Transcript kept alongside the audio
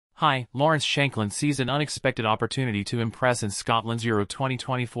Hi, Lawrence Shankland seized an unexpected opportunity to impress in Scotland's Euro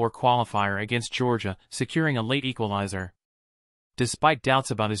 2024 qualifier against Georgia, securing a late equaliser. Despite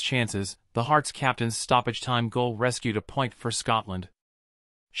doubts about his chances, the Hearts captain's stoppage-time goal rescued a point for Scotland.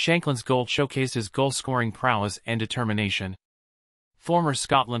 Shankland's goal showcased his goal-scoring prowess and determination. Former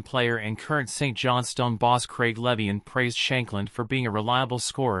Scotland player and current St Johnstone boss Craig Levian praised Shankland for being a reliable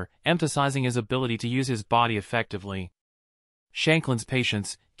scorer, emphasizing his ability to use his body effectively. Shankland's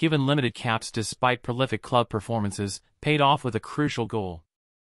patience, given limited caps despite prolific club performances, paid off with a crucial goal.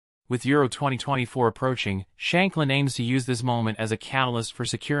 With Euro 2024 approaching, Shankland aims to use this moment as a catalyst for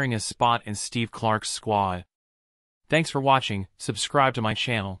securing a spot in Steve Clarke's squad. Thanks for watching, subscribe to my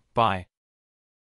channel, bye.